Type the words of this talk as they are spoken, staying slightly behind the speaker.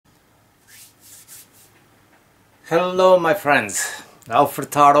Hello my friends,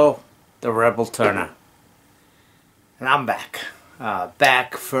 Alfredo, the Rebel Turner, and I'm back.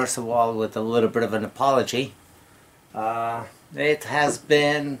 Back first of all with a little bit of an apology. It has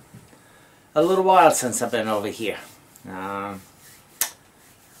been a little while since I've been over here. A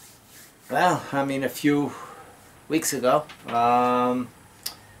few weeks ago, I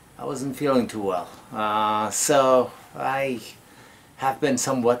wasn't feeling too well, so I have been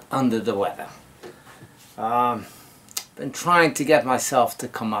somewhat under the weather. Been trying to get myself to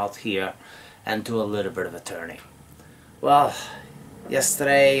come out here and do a little bit of a turning. Well,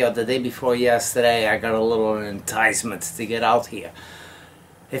 yesterday or the day before yesterday, I got a little enticement to get out here.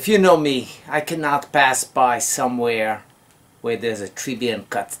 If you know me, I cannot pass by somewhere where there's a tree being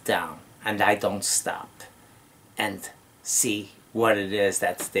cut down and I don't stop and see what it is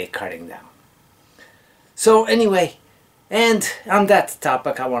that they're cutting down. So anyway, and on that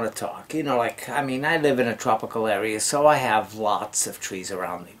topic I want to talk. I live in a tropical area, so I have lots of trees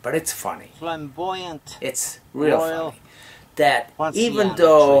around me. But it's funny. Flamboyant. It's real funny that even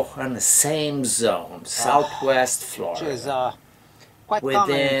though on the same zone, southwest Florida, which is quite within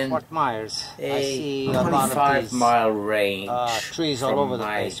common in Fort Myers, I see a lot of 25-mile range trees all over the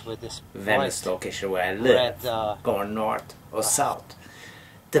place with this Venice location where I live, going north or south.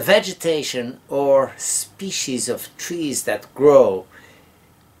 The vegetation or species of trees that grow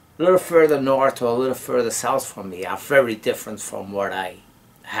a little further north or a little further south from me are very different from what I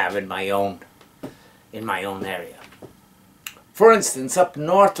have in my own area. For instance, up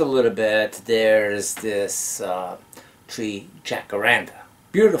north a little bit, there's this tree, jacaranda.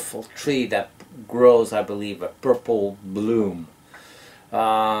 Beautiful tree that grows, I believe, a purple bloom.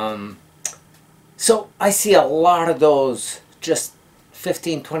 So I see a lot of those just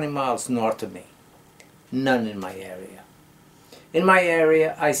 15-20 miles north of me. None in my area. In my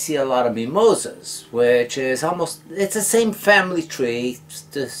area I see a lot of mimosas, which is it's the same family tree,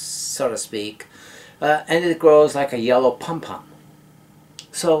 so to speak, and it grows like a yellow pom-pom.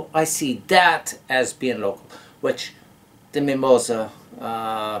 So I see that as being local, which the mimosa,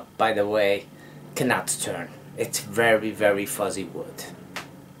 by the way, cannot turn. It's very, very fuzzy wood.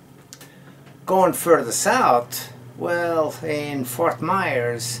 Going further south, well, in Fort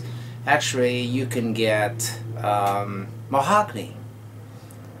Myers, actually you can get mahogany,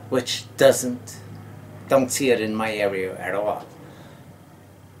 which don't see it in my area at all.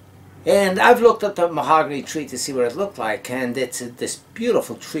 And I've looked at the mahogany tree to see what it looked like, and it's this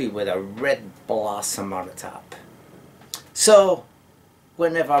beautiful tree with a red blossom on the top. So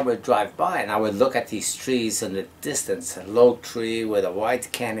whenever I would drive by and I would look at these trees in the distance, a low tree with a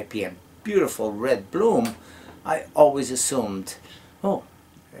white canopy and beautiful red bloom, I always assumed, oh,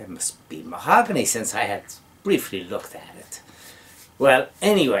 it must be mahogany, since I had briefly looked at it. Well,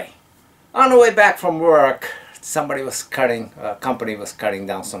 anyway, on the way back from work, a company was cutting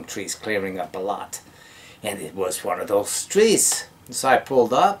down some trees, clearing up a lot. And it was one of those trees. So I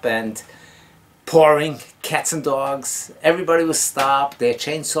pulled up and pouring, cats and dogs, everybody was stopped. Their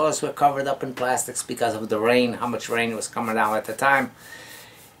chainsaws were covered up in plastics because of the rain, how much rain was coming down at the time.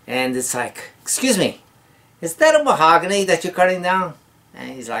 And it's like, excuse me, is that a mahogany that you're cutting down?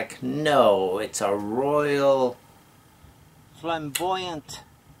 And he's like, no, it's a royal... Flamboyant.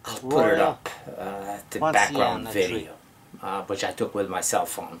 I'll put it up, the background video, which I took with my cell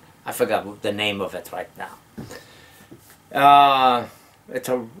phone. I forgot the name of it right now. It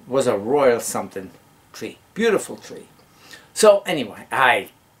was a royal something tree. Beautiful tree. So anyway, I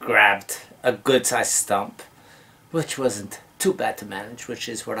grabbed a good sized stump, which wasn't too bad to manage, which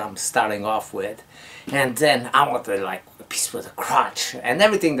is what I'm starting off with. And then I wanted like a piece with a crotch, and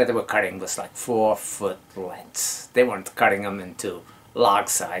everything that they were cutting was like 4-foot lengths. They weren't cutting them into log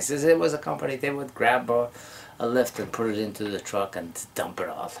sizes. It was a company, they would grab a lift and put it into the truck and dump it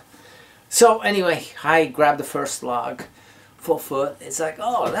all. So anyway, I grabbed the first log, 4 foot. It's like,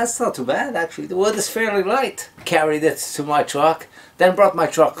 oh, that's not too bad actually. The wood is fairly light. Carried it to my truck, then brought my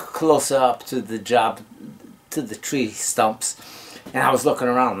truck closer up to the job, to the tree stumps, and I was looking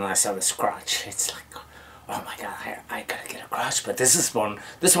around and I saw this crotch. It's like, oh my god, I gotta get a crotch, but this one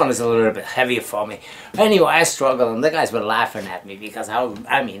is a little bit heavier for me. Anyway, I struggled, and the guys were laughing at me because I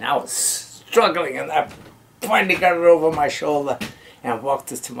was struggling, and I finally got it over my shoulder and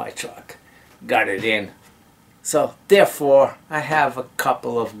walked it to my truck, got it in. So therefore, I have a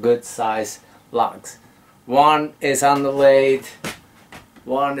couple of good size logs. One is on the lathe,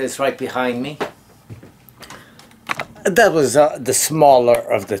 one is right behind me. That was the smaller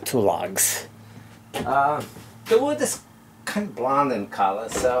of the two logs. The wood is kind of blonde in color,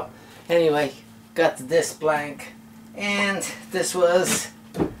 so anyway, got this blank, and this was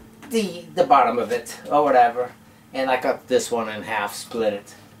the bottom of it, or whatever. and I cut this one in half, split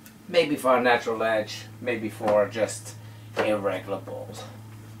it. Maybe for a natural edge, maybe for just a regular bowl.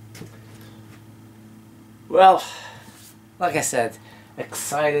 Well, like I said,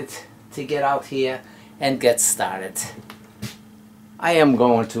 excited to get out here and get started. I am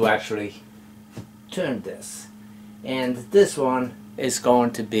going to actually turn this, and this one is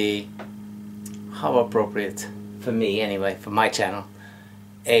going to be, how appropriate for me anyway, for my channel,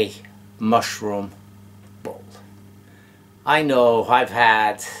 a mushroom bowl. I know I've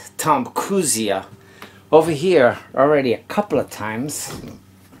had Tom Kuzia over here already a couple of times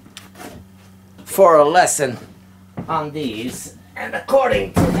for a lesson on these, and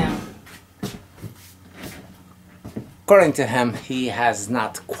according to him, he has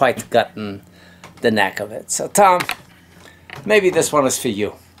not quite gotten the knack of it. So Tom, maybe this one is for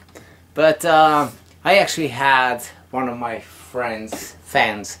you. But I actually had one of my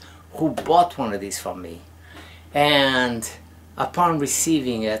fans who bought one of these from me, and upon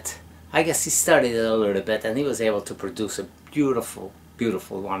receiving it, I guess he studied it a little bit, and he was able to produce a beautiful,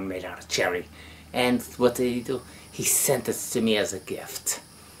 beautiful one made out of cherry. And what did he do? He sent it to me as a gift,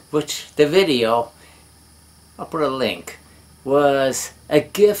 which the video, I'll put a link, was a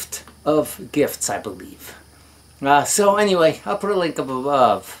gift of gifts, I believe. So anyway, I'll put a link up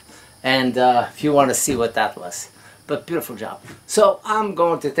above, and if you want to see what that was. But beautiful job. So I'm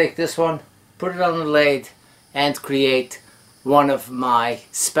going to take this one, put it on the lathe, and create one of my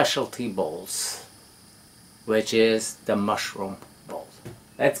specialty bowls, which is the mushroom bowl.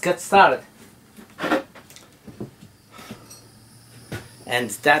 Let's get started. And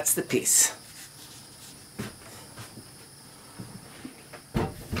that's the piece.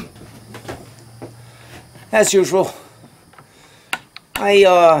 As usual,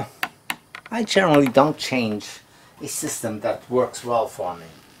 I generally don't change a system that works well for me.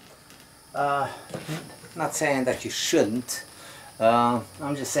 Not saying that you shouldn't.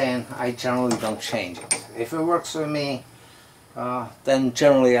 I'm just saying I generally don't change it. If it works for me, then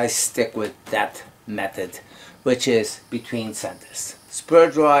generally I stick with that method, which is between centers.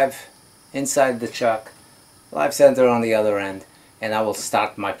 Spur drive inside the chuck, live center on the other end, and I will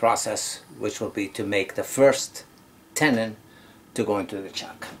start my process, which will be to make the first tenon to go into the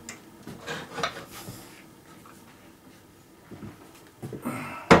chuck.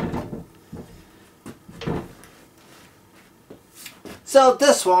 So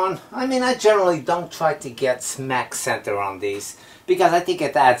this one, I mean, I generally don't try to get smack center on these, because I think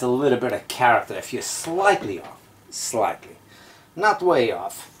it adds a little bit of character if you're slightly off. Slightly. Not way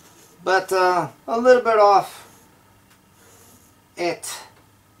off, but a little bit off. It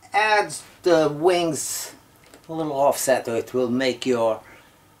adds the wings a little offset, or it will make your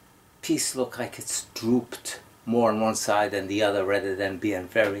piece look like it's drooped more on one side than the other, rather than being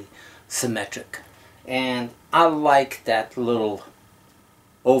very symmetric. And I like that little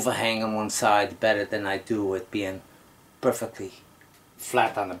overhang on one side better than I do it being perfectly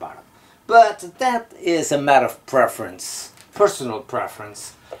flat on the bottom. But that is a matter of preference, personal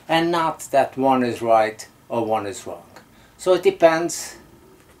preference, and not that one is right or one is wrong. So it depends.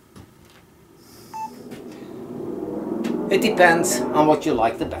 It depends on what you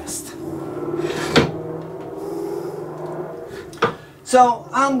like the best. So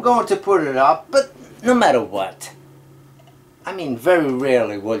I'm going to put it up, but no matter what, I mean, very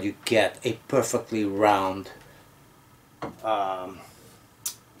rarely will you get a perfectly round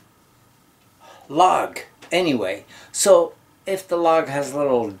log anyway. So if the log has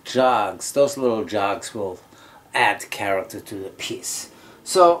little jogs, those little jogs will add character to the piece.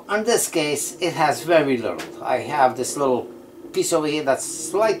 So in this case, it has very little. I have this little piece over here that's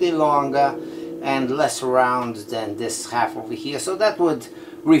slightly longer and less round than this half over here, so that would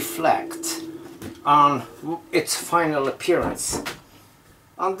reflect on its final appearance.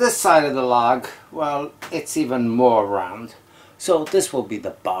 On this side of the log, well, it's even more round, so this will be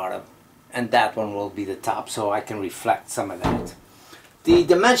the bottom and that one will be the top, so I can reflect some of that. The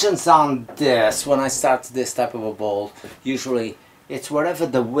dimensions on this, when I start this type of a bowl, usually it's whatever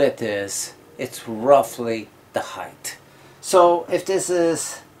the width is, it's roughly the height. So if this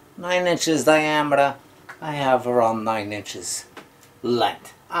is 9 inches diameter, I have around 9 inches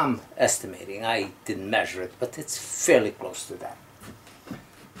length. I'm estimating, I didn't measure it, but it's fairly close to that.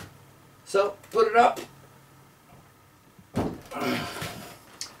 So put it up.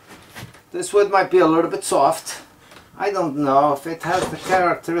 This wood might be a little bit soft. I don't know if it has the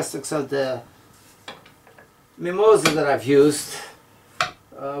characteristics of the mimosa that I've used,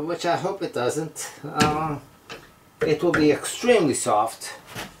 which I hope it doesn't. It will be extremely soft,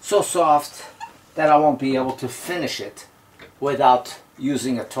 so soft that I won't be able to finish it without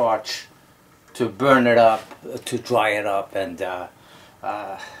using a torch to burn it up, to dry it up, and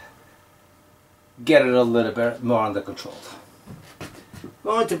get it a little bit more under control.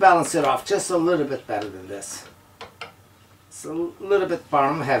 Going to balance it off just a little bit better than this. It's a little bit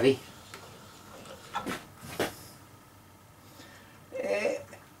bottom heavy.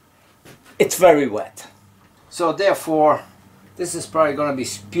 It's very wet, so therefore this is probably going to be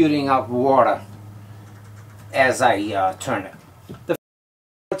spewing out water as I turn it. The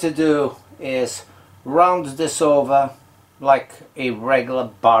thing to do is round this over like a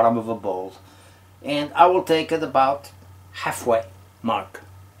regular bottom of a bowl, and I will take it about halfway mark,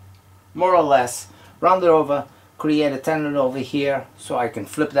 more or less, round it over, create a tenon over here so I can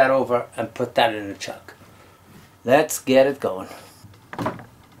flip that over and put that in a chuck. Let's get it going.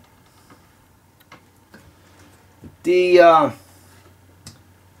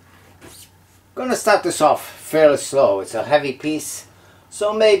 Gonna start this off fairly slow. It's a heavy piece,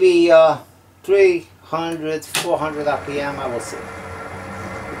 so maybe 300, 400 RPM, I will see.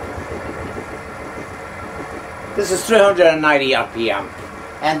 This is 390 RPM,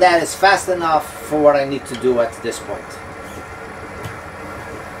 and that is fast enough for what I need to do at this point.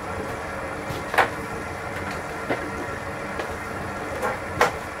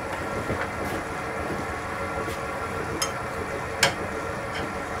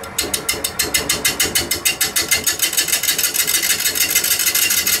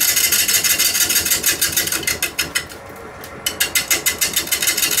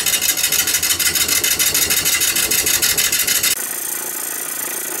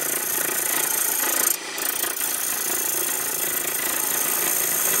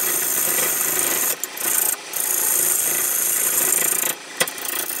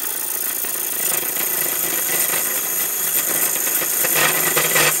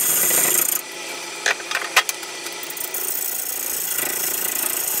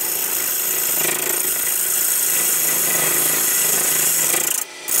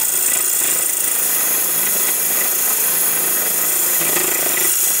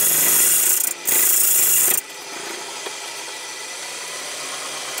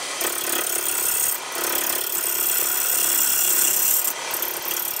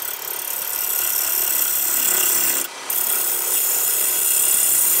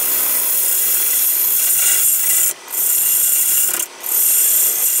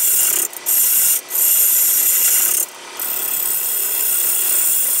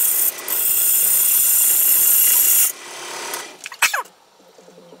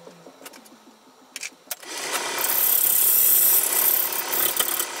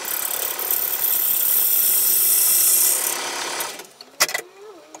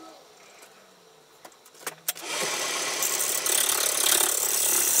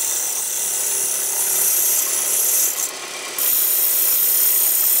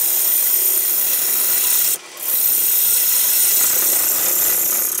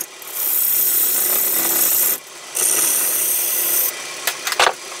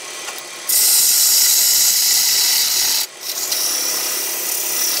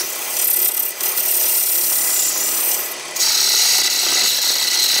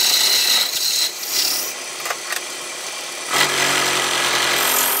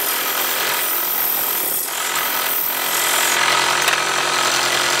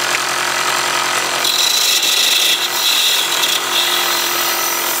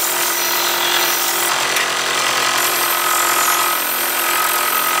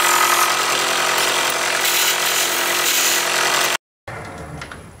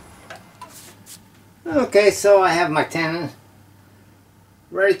 Okay, so I have my tenon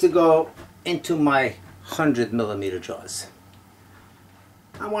ready to go into my 100mm jaws.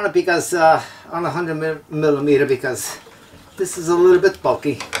 I want it because on 100mm because this is a little bit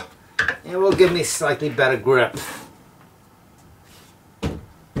bulky and will give me slightly better grip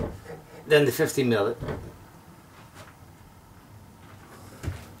than the 50mm.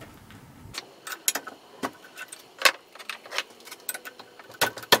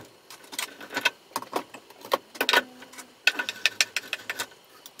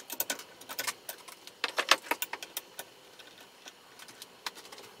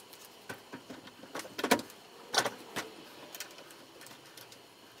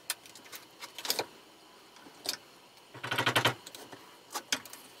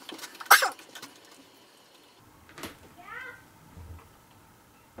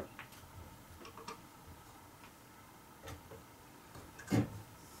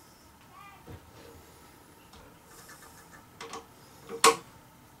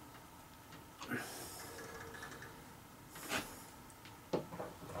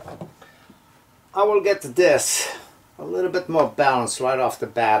 I will get this a little bit more balance right off the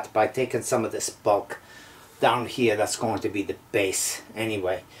bat by taking some of this bulk down here. That's going to be the base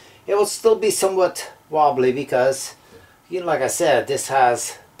anyway. It will still be somewhat wobbly because, you know, like I said, this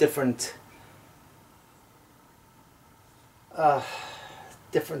has different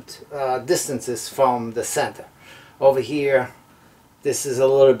distances from the center. Over here, this is a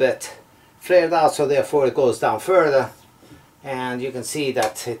little bit flared out, so therefore it goes down further, and you can see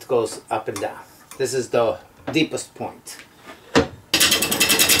that it goes up and down. This is the deepest point.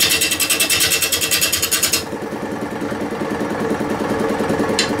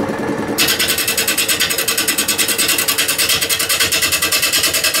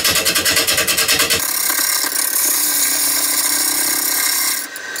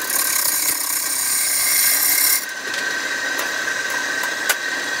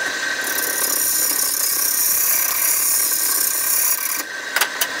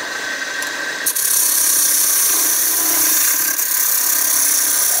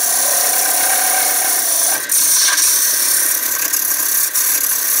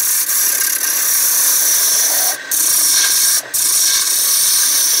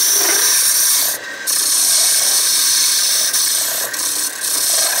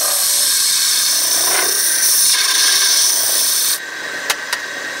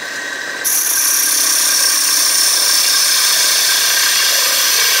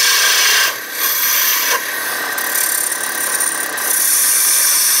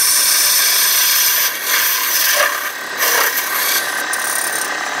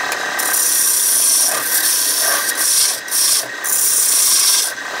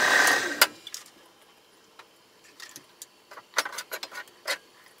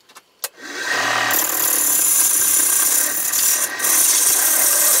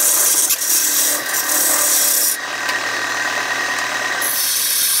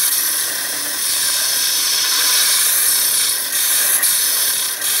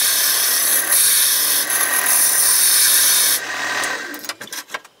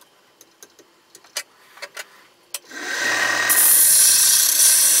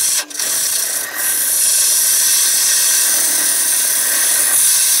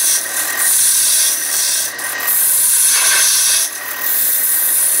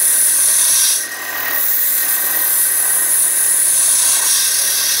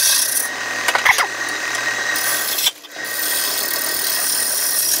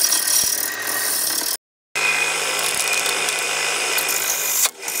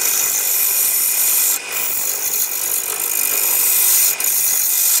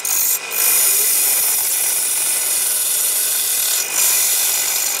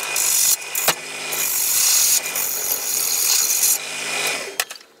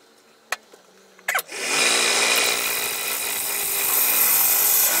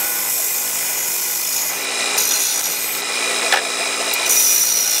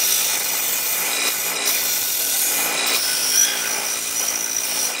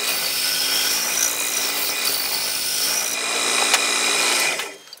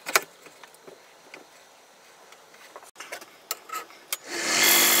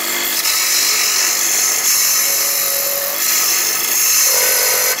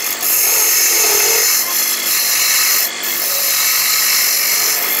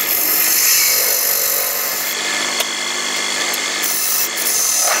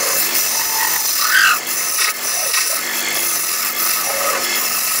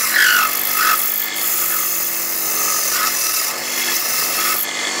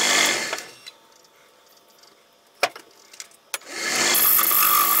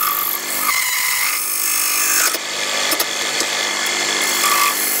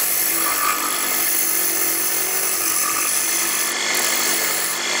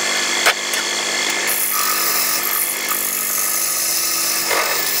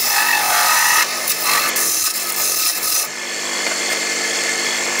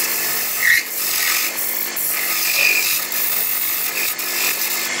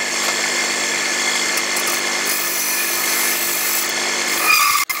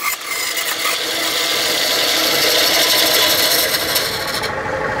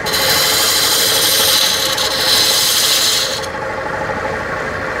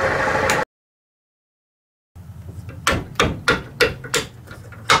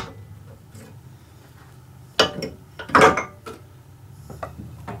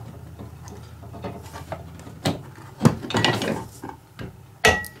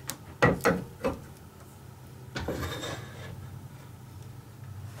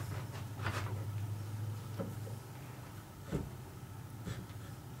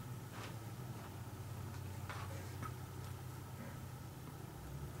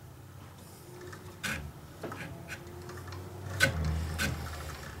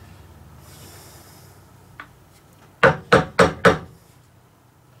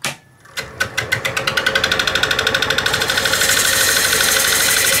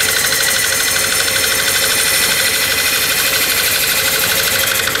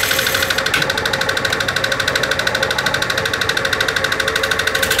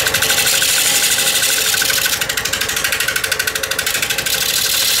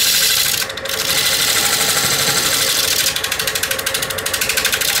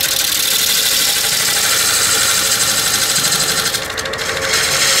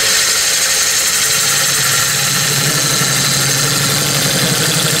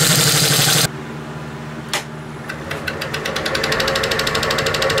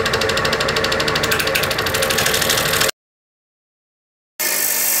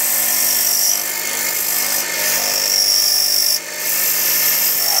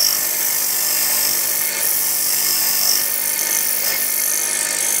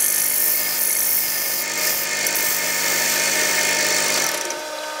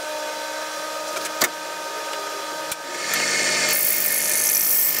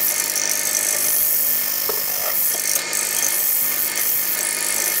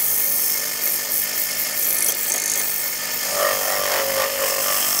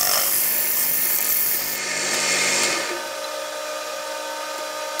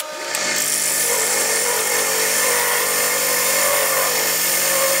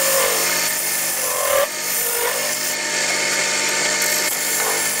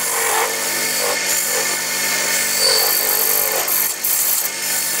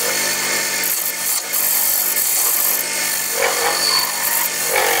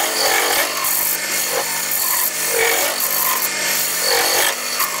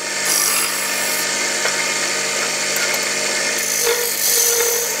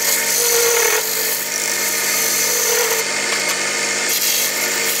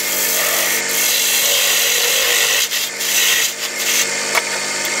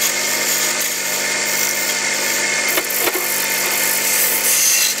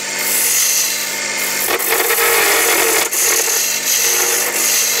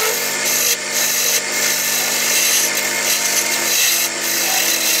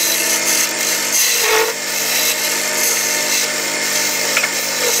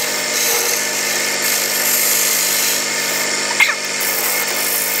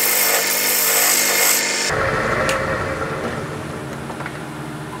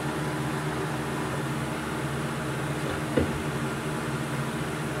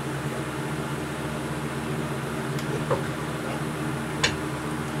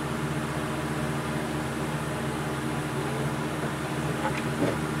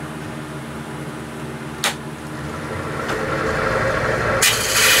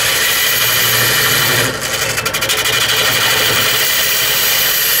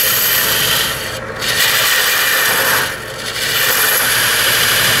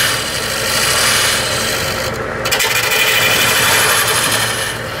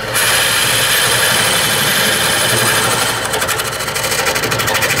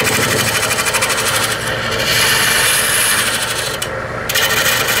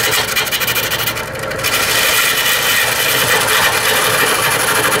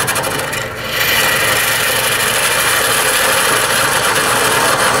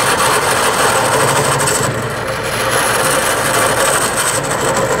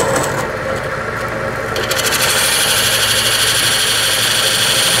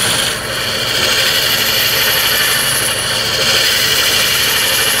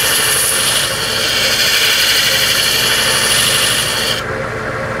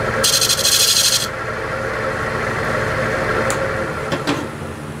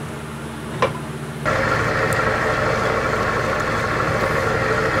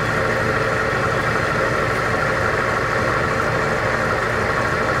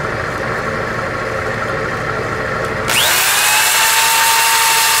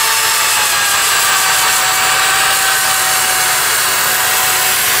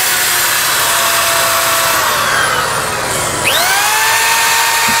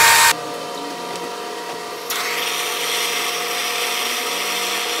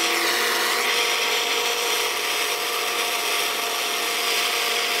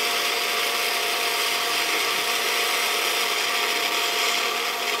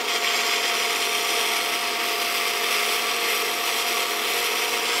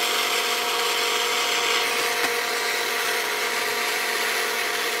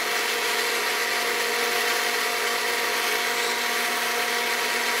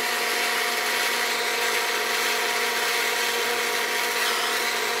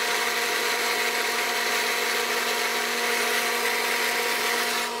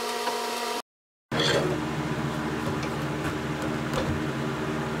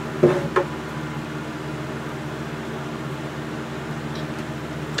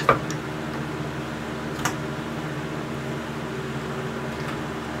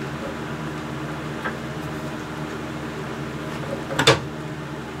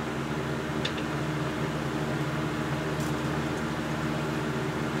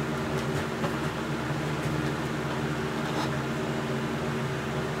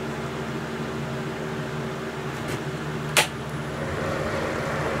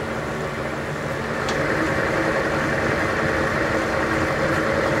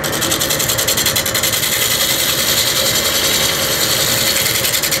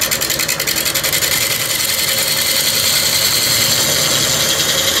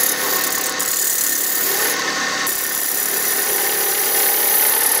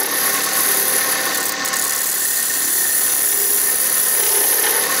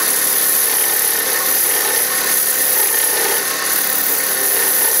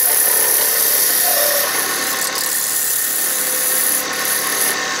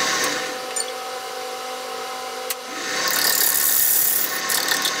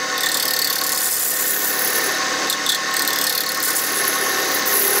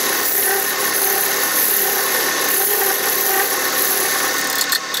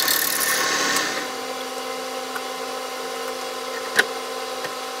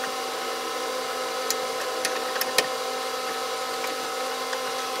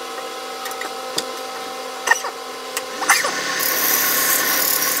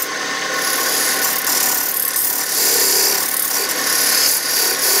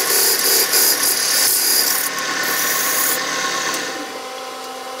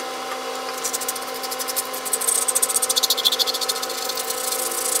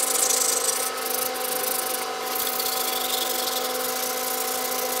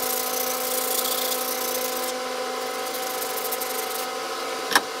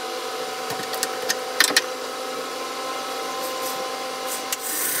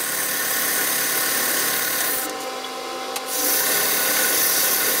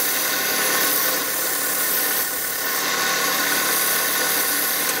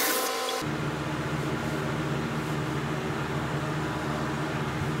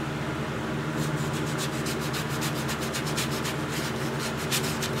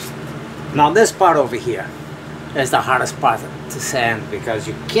 Now this part over here is the hardest part to sand, because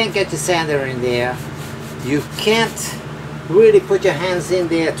you can't get your sander in there. You can't really put your hands in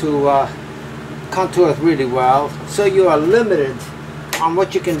there to contour it really well, so you are limited on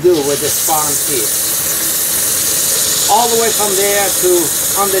what you can do with this bottom piece. All the way from there to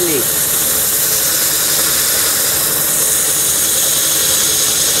underneath.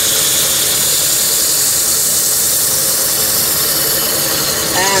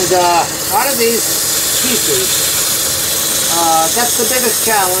 And out of these pieces, that's the biggest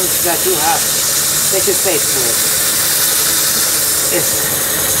challenge that you have, that you're faced with, is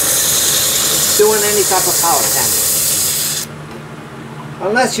doing any type of power sanding.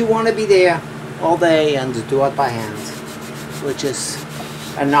 Unless you want to be there all day and do it by hand, which is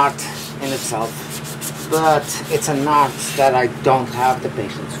an art in itself. But it's an art that I don't have the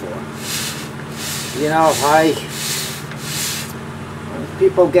patience for. You know, when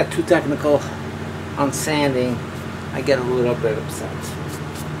people get too technical on sanding, I get a little bit upset.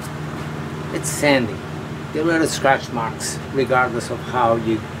 It's sanding. Get rid of scratch marks regardless of how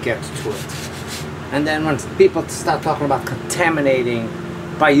you get to it. And then when people start talking about contaminating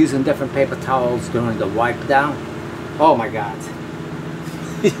by using different paper towels during the wipe down, oh my God.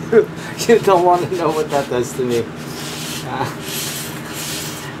 You don't want to know what that does to me.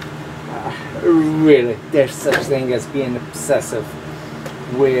 Really, there's such thing as being obsessive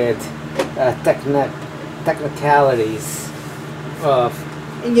with technicalities of,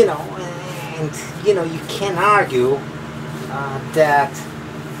 you know, you can't argue that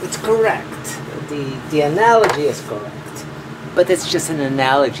it's correct. The analogy is correct, but it's just an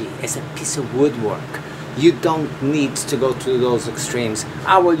analogy. It's a piece of woodwork. You don't need to go to those extremes.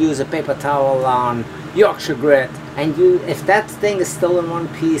 I will use a paper towel on Yorkshire grit, and if that thing is still in one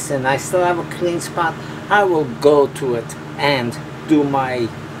piece and I still have a clean spot, I will go to it and do my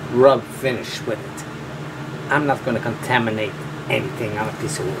rub finish with it. I'm not going to contaminate anything on a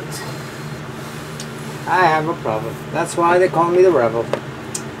piece of wood. I have a problem. That's why they call me the Rebel.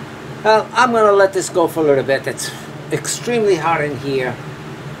 Well, I'm going to let this go for a little bit. It's extremely hot in here,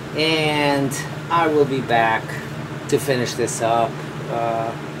 and I will be back to finish this up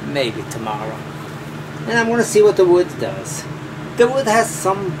maybe tomorrow. And I'm going to see what the wood does. The wood has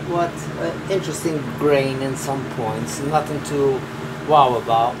somewhat interesting grain in some points, nothing to wow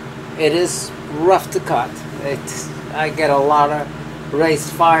about. it is rough to cut. I get a lot of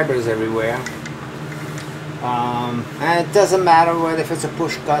raised fibers everywhere. And it doesn't matter whether if it's a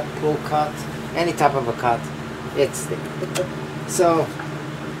push cut, pull cut, any type of a cut, it's thick. So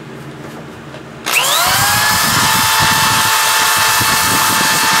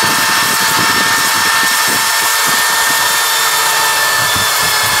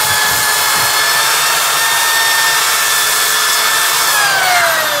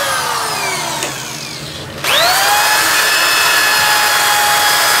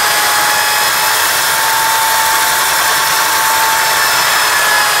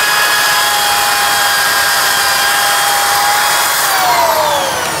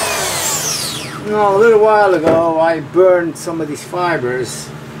a little while ago I burned some of these fibers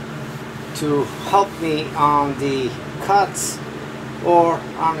to help me on the cuts or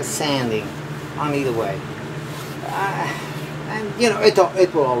on the sanding, on either way. And you know,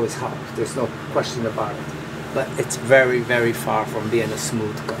 it will always help, there's no question about it, but it's very far from being a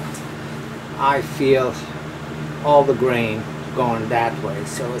smooth cut. I feel all the grain going that way,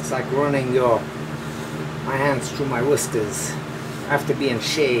 so it's like running my hands through my whiskers after being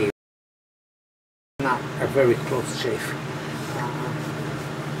shaved. Not a very close shave.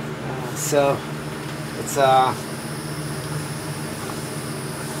 So it's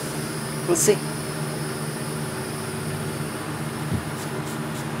we'll see.